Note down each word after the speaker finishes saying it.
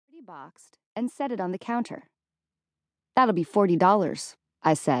unboxed and set it on the counter. "That'll be $40,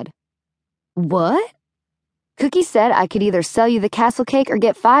 I said. "What?" "Cookie said I could either sell you the castle cake or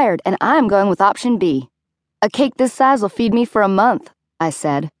get fired, and I'm going with option B. A cake this size will feed me for a month," I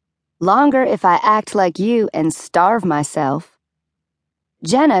said. "Longer if I act like you and starve myself."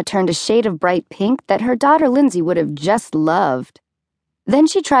 Jenna turned a shade of bright pink that her daughter Lindsay would have just loved. Then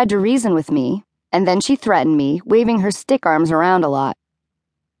she tried to reason with me, and then she threatened me, waving her stick arms around a lot.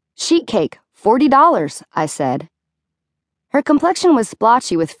 "Sheet cake, $40, I said. Her complexion was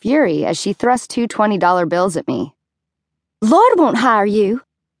splotchy with fury as she thrust two $20 bills at me. "Lloyd won't hire you.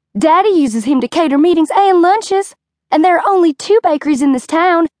 Daddy uses him to cater meetings and lunches, and there are only 2 bakeries in this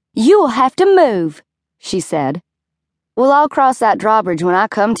town. You will have to move," she said. "Well, I'll cross that drawbridge when I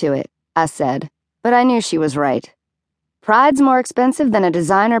come to it," I said, but I knew she was right. Pride's more expensive than a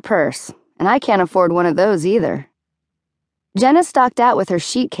designer purse, and I can't afford one of those either. Jenna stalked out with her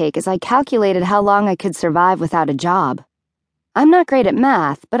sheet cake as I calculated how long I could survive without a job. I'm not great at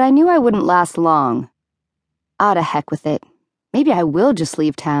math, but I knew I wouldn't last long. To heck with it. Maybe I will just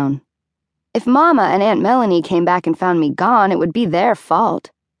leave town. If Mama and Aunt Melanie came back and found me gone, it would be their fault.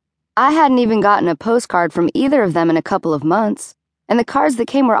 I hadn't even gotten a postcard from either of them in a couple of months, and the cards that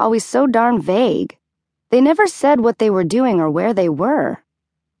came were always so darn vague. They never said what they were doing or where they were.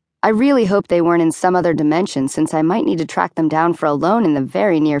 I really hoped they weren't in some other dimension, since I might need to track them down for a loan in the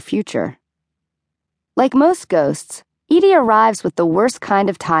very near future. Like most ghosts, Edie arrives with the worst kind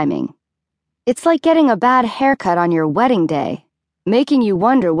of timing. It's like getting a bad haircut on your wedding day, making you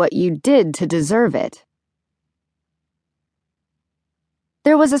wonder what you did to deserve it.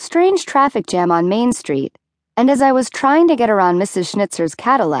 There was a strange traffic jam on Main Street, and as I was trying to get around Mrs. Schnitzer's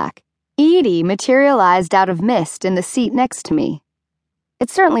Cadillac, Edie materialized out of mist in the seat next to me. It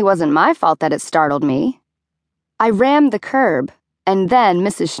certainly wasn't my fault that it startled me. I rammed the curb, and then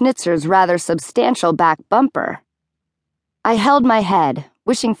Mrs. Schnitzer's rather substantial back bumper. I held my head,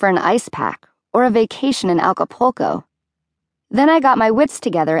 wishing for an ice pack or a vacation in Acapulco. Then I got my wits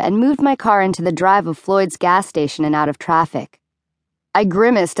together and moved my car into the drive of Floyd's gas station and out of traffic. I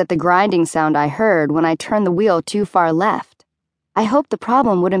grimaced at the grinding sound I heard when I turned the wheel too far left. I hoped the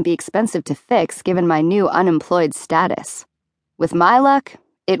problem wouldn't be expensive to fix given my new unemployed status. With my luck,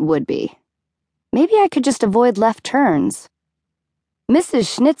 it would be. Maybe I could just avoid left turns.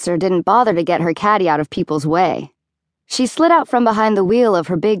 Mrs. Schnitzer didn't bother to get her caddy out of people's way. She slid out from behind the wheel of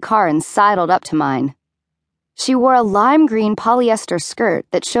her big car and sidled up to mine. She wore a lime green polyester skirt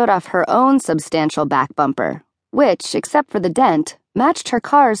that showed off her own substantial back bumper, which, except for the dent, matched her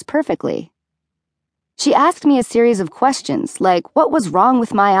car's perfectly. She asked me a series of questions, like what was wrong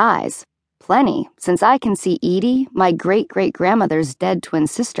with my eyes. Plenty, since I can see Edie, my great-great-grandmother's dead twin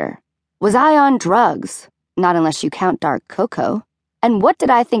sister. Was I on drugs? Not unless you count dark cocoa. And what did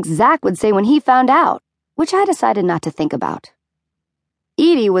I think Zach would say when he found out? Which I decided not to think about.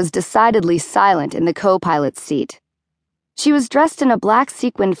 Edie was decidedly silent in the co-pilot's seat. She was dressed in a black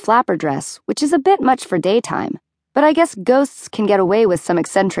sequined flapper dress, which is a bit much for daytime, but I guess ghosts can get away with some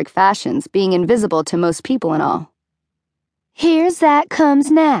eccentric fashions, being invisible to most people and all. "Here Zach comes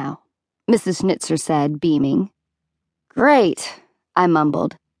now," Mrs. Schnitzer said, beaming. "Great," I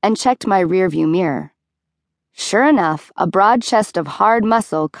mumbled, and checked my rearview mirror. Sure enough, a broad chest of hard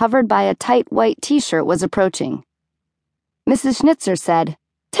muscle covered by a tight white t-shirt was approaching. Mrs. Schnitzer said,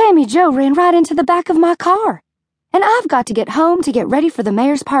 "Tammy Jo ran right into the back of my car, and I've got to get home to get ready for the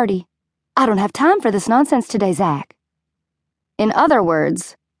mayor's party. I don't have time for this nonsense today, Zach." In other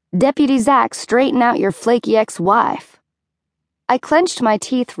words, Deputy Zach, straighten out your flaky ex-wife. I clenched my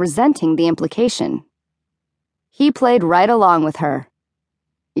teeth, resenting the implication. He played right along with her.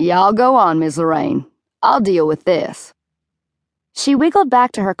 "Y'all go on, Ms. Lorraine. I'll deal with this." She wiggled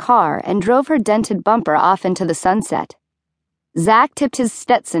back to her car and drove her dented bumper off into the sunset. Zach tipped his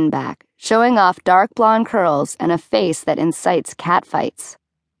Stetson back, showing off dark blonde curls and a face that incites catfights.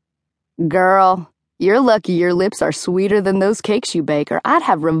 "Girl, you're lucky your lips are sweeter than those cakes you bake, or I'd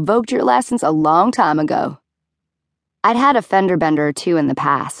have revoked your license a long time ago." I'd had a fender bender or two in the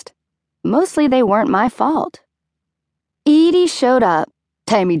past. Mostly they weren't my fault. Edie showed up.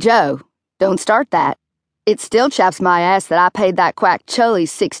 "Tammy Jo, don't start that. It still chaps my ass that I paid that quack Chully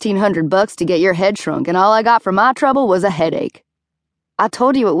 $1,600 to get your head shrunk, and all I got for my trouble was a headache." "I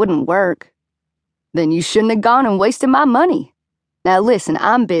told you it wouldn't work." "Then you shouldn't have gone and wasted my money. Now listen,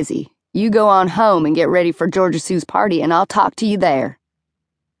 I'm busy. You go on home and get ready for Georgia Sue's party, and I'll talk to you there."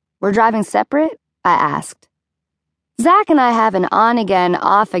 "We're driving separate?" I asked. Zach and I have an on-again,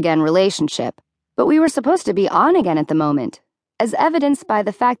 off-again relationship, but we were supposed to be on again at the moment, as evidenced by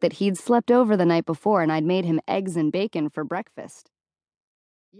the fact that he'd slept over the night before and I'd made him eggs and bacon for breakfast.